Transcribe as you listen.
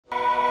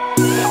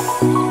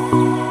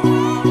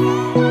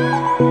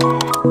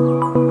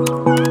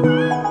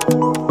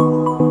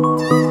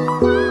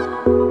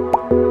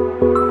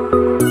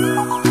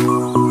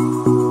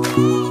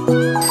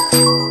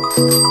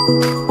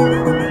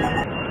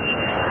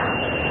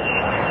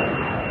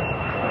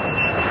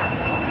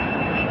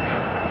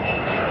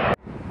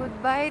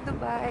Goodbye,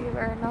 Dubai. We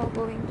are now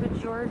going to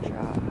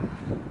Georgia.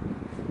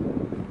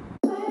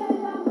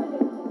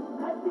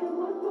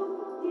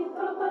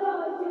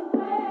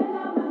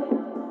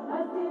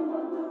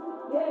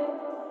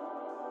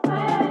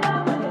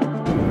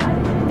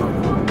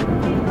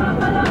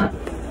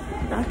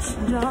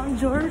 Touchdown,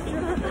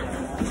 Georgia.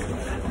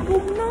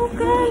 Bugnaw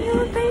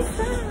kayo,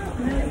 Taysa.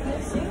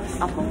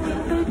 Akong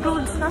winter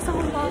clothes nasa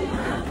kumang.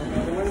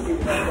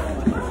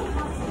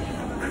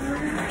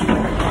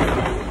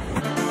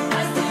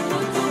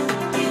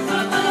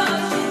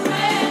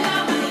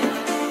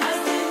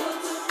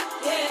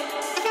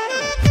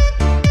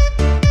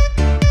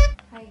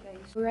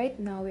 Right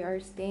now, we are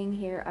staying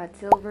here at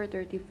Silver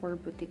 34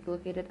 Boutique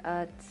located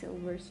at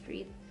Silver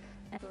Street.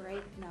 And so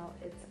right now,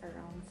 it's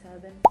around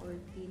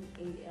 7:14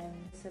 a.m.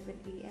 7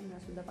 a.m. na,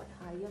 so dapat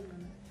hayag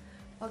na.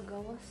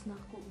 Paggawas na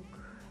ko.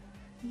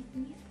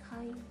 Neat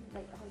kayo.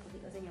 Like, ako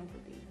pakita sa inyo ang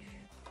footage.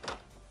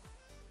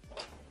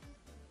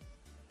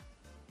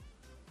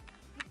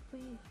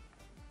 Wait.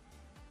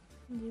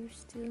 There's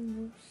still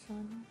no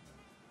sun.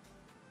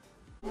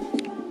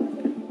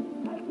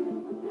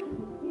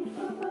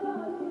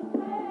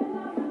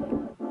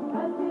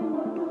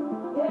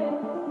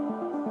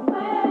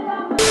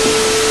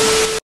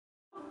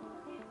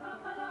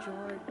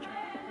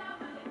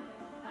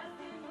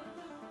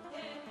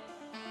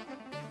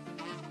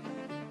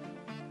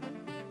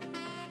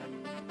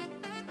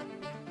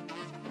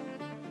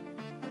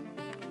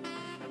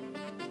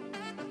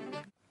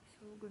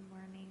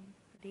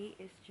 Today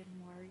is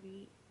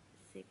January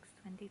 6,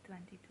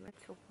 2022.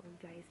 It's so cold,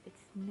 guys.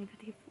 It's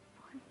 -1.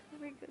 Oh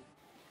my god.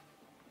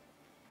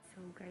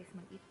 So guys,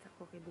 mag-eat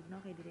ako kay Bugnaw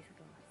kay diri sa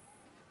gawas.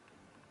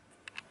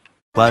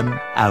 1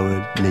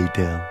 hour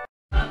later.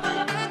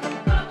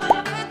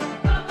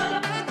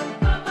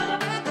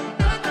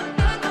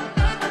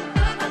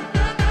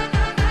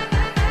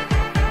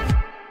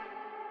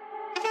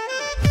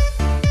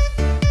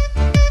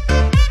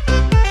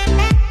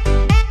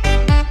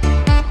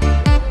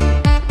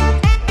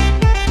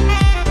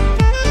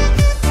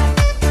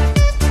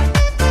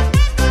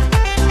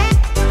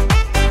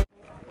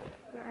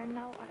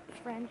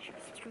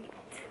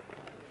 Street.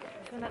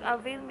 So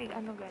nag-avail me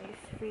ano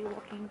guys, free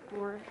walking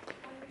tour.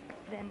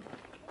 Then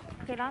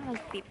kailangan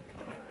mag-tip.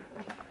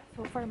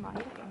 So far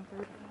maayos ang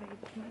tour guide.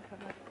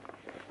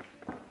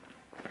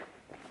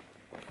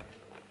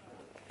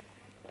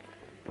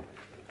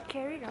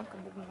 Carry lang ka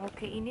Bugnaw.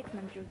 Okay, init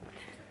man jud.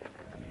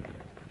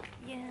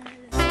 Yes.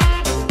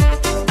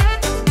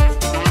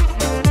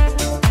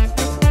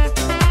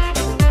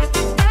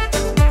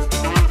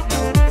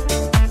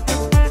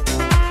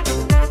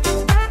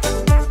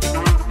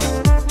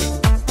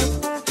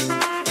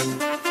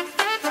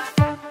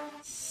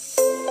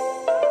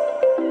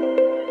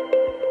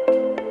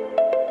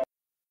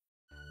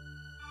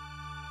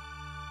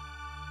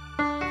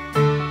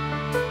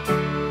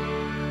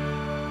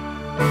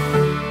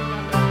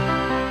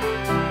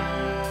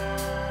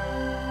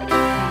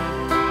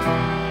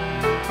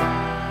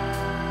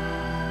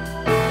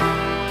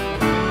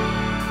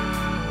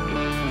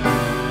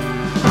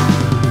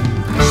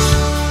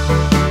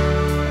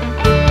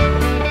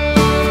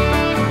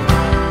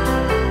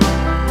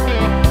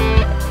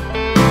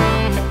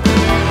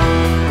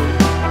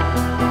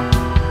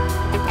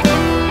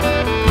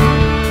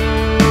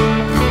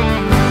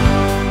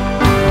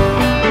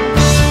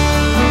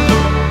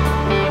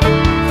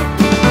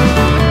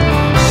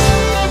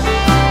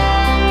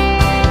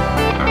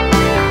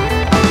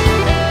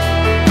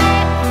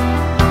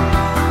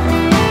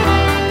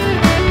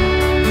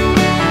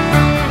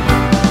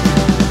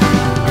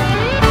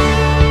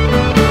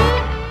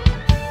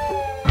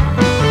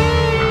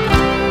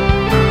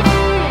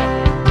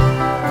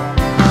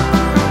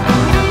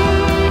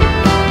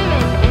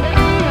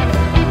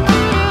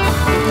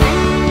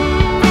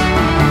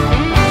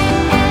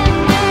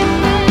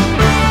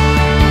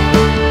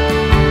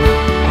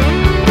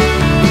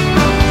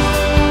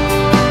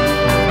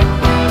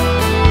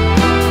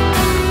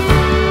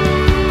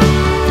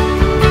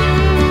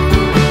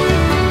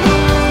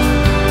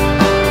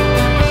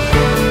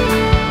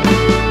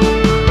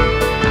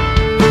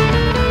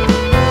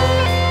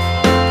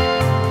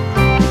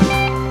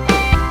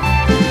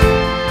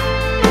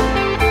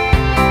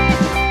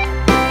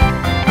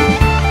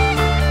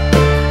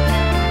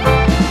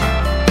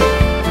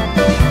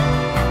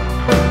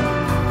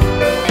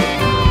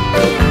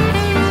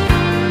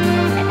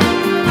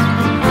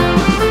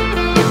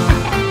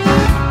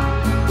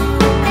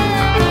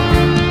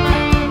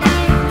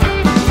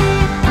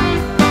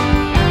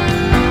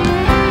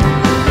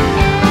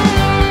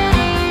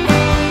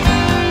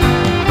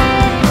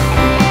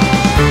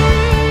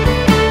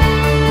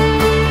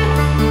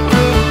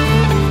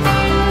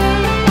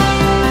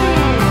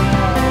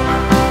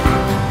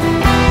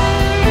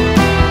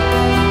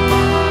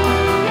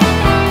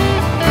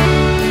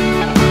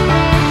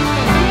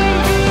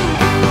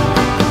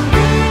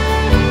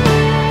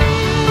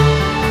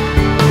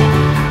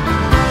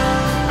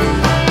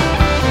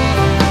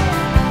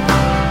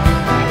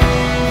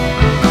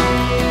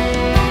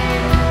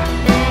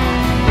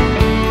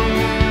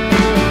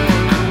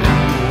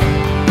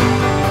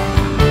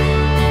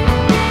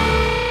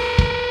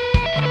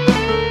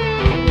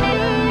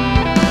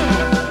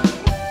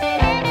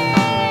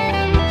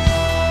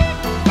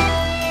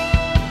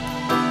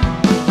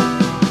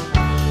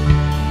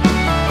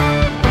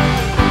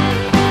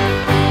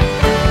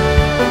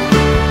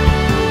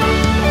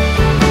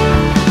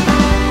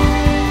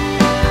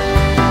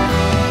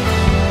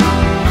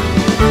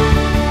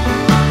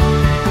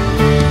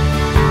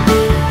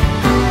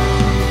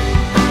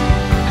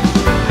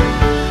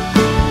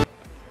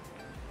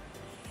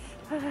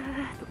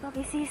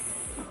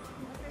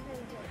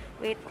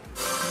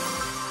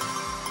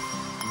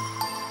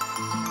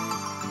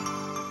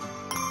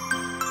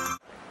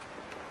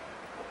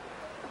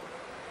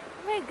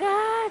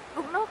 God!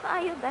 Gugnaw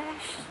kayo,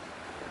 besh.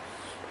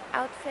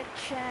 Outfit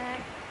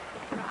check.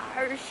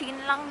 Rar, scene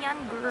lang yan,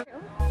 girl.